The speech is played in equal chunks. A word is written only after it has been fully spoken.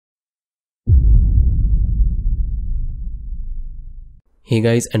Hey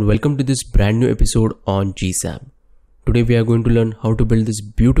guys, and welcome to this brand new episode on GSAP. Today we are going to learn how to build this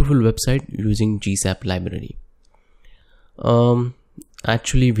beautiful website using GSAP library.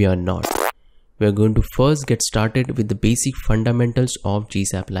 Actually we are not. We are going to first get started with the basic fundamentals of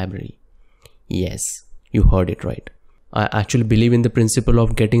GSAP library. Yes, you heard it right. I actually believe in the principle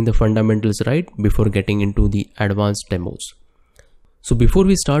of getting the fundamentals right before getting into the advanced demos. So before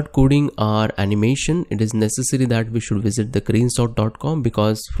we start coding our animation, it is necessary that we should visit the greensdot.com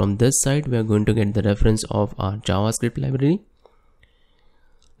because from this site we are going to get the reference of our JavaScript library.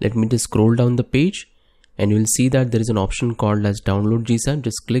 Let me just scroll down the page and you will see that there is an option called as download GSAP.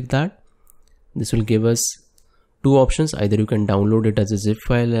 Just click that. This will give us two options. Either you can download it as a zip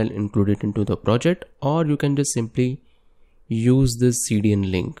file and include it into the project, or you can just simply use this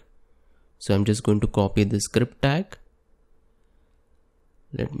CDN link. So I'm just going to copy the script tag.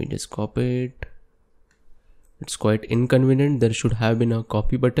 Let me just copy it. It's quite inconvenient. There should have been a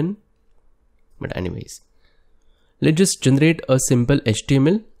copy button. But anyways, let's just generate a simple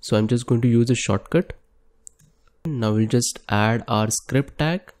HTML. So I'm just going to use a shortcut. Now we'll just add our script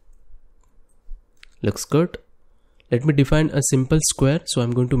tag. Looks good. Let me define a simple square. So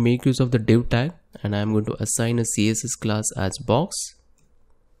I'm going to make use of the div tag and I'm going to assign a CSS class as box.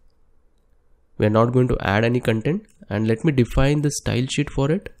 We are not going to add any content, and let me define the style sheet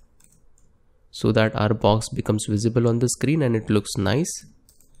for it so that our box becomes visible on the screen and it looks nice.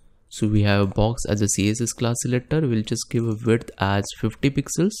 So we have a box as a CSS class selector. We'll just give a width as 50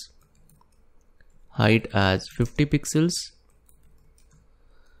 pixels, height as 50 pixels.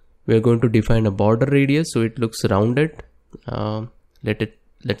 We are going to define a border radius so it looks rounded.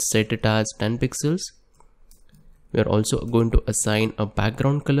 Let's set it as 10 pixels. We are also going to assign a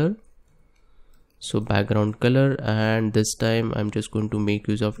background color. So background color, and this time I'm just going to make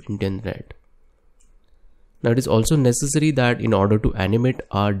use of Indian red. Now it is also necessary that in order to animate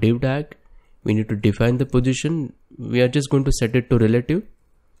our div tag, we need to define the position. We are just going to set it to relative.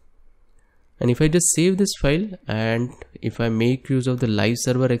 And if I just save this file and if I make use of the live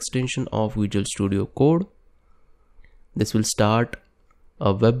server extension of Visual Studio Code, this will start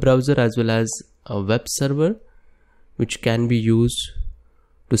a web browser as well as a web server which can be used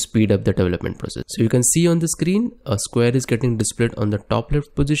to speed up the development process. So you can see on the screen a square is getting displayed on the top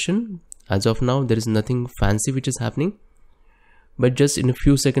left position. As of now there is nothing fancy which is happening, but just in a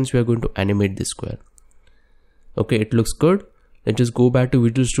few seconds we are going to animate this square. Okay, it looks good. Let's just go back to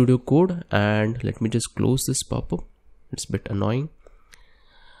Visual Studio Code and let me just close this pop-up. It's a bit annoying.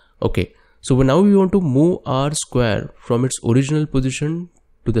 Okay, so now we want to move our square from its original position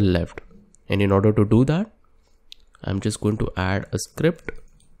to the left, and in order to do that I'm just going to add a script.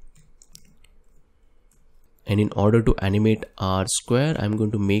 And in order to animate our square, I'm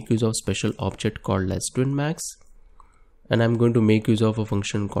going to make use of special object called as twinmax, and I'm going to make use of a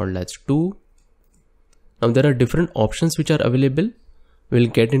function called as to. Now there are different options which are available. We'll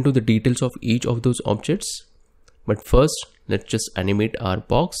get into the details of each of those objects, but first let's just animate our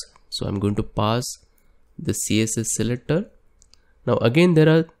box. So I'm going to pass the CSS selector. Now again there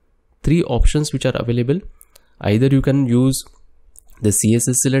are three options which are available. Either you can use the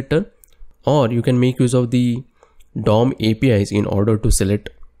CSS selector, or you can make use of the DOM APIs in order to select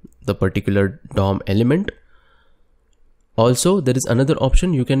the particular DOM element. Also, there is another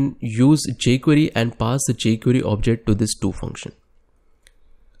option. You can use jQuery and pass the jQuery object to this to function.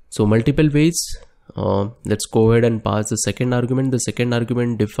 So multiple ways. Let's go ahead and pass the second argument. The second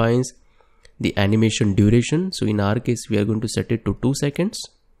argument defines the animation duration. So in our case, we are going to set it to 2 seconds.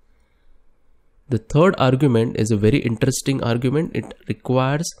 The third argument is a very interesting argument. It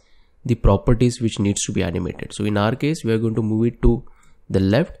requires the properties which needs to be animated. So in our case, we are going to move it to the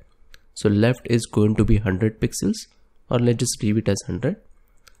left. So left is going to be 100 pixels, or let's just leave it as 100.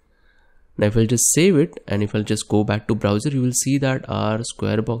 Now if I'll just save it and if I'll just go back to browser, you will see that our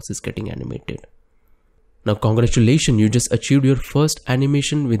square box is getting animated. Now congratulations, you just achieved your first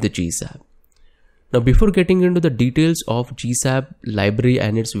animation with the GSAP. Now before getting into the details of GSAP library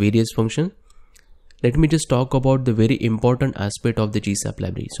and its various functions, let me just talk about the very important aspect of the GSAP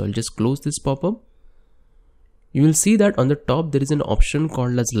library. So I'll just close this pop-up. You will see that on the top there is an option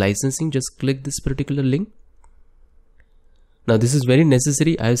called as licensing. Just click this particular link. Now this is very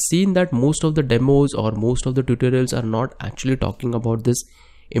necessary. I've seen that most of the demos or most of the tutorials are not actually talking about this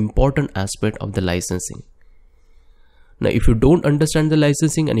important aspect of the licensing. Now if you don't understand the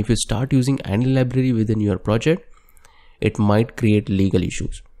licensing and if you start using any library within your project, it might create legal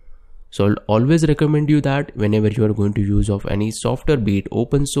issues. So I'll always recommend you that whenever you are going to use of any software, be it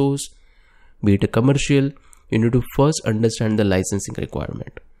open source, be it a commercial, you need to first understand the licensing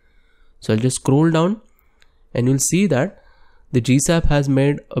requirement. So I'll just scroll down and you'll see that the GSAP has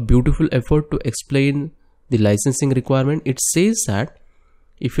made a beautiful effort to explain the licensing requirement. It says that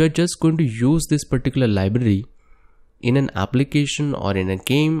if you're just going to use this particular library in an application or in a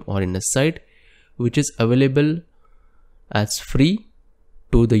game or in a site which is available as free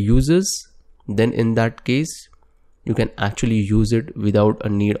to the users, then in that case you can actually use it without a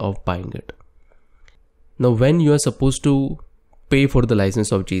need of buying it. Now when you are supposed to pay for the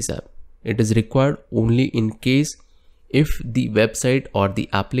license of GSAP, it is required only in case if the website or the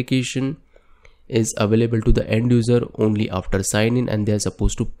application is available to the end user only after sign in and they are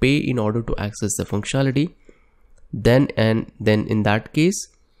supposed to pay in order to access the functionality, then in that case,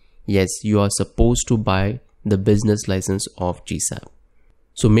 yes, you are supposed to buy the business license of GSAP.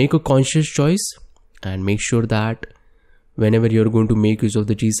 So make a conscious choice and make sure that whenever you're going to make use of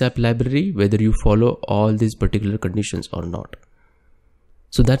the GSAP library, whether you follow all these particular conditions or not.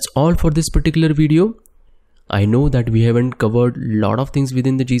 So that's all for this particular video. I know that we haven't covered a lot of things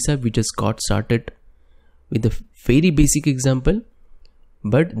within the GSAP. We just got started with a very basic example,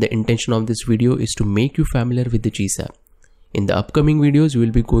 but the intention of this video is to make you familiar with the GSAP. In the upcoming videos, we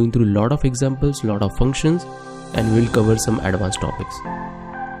will be going through a lot of examples, a lot of functions, and we will cover some advanced topics.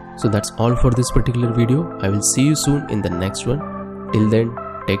 So that's all for this particular video. I will see you soon in the next one. Till then,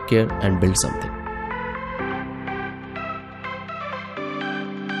 take care and build something.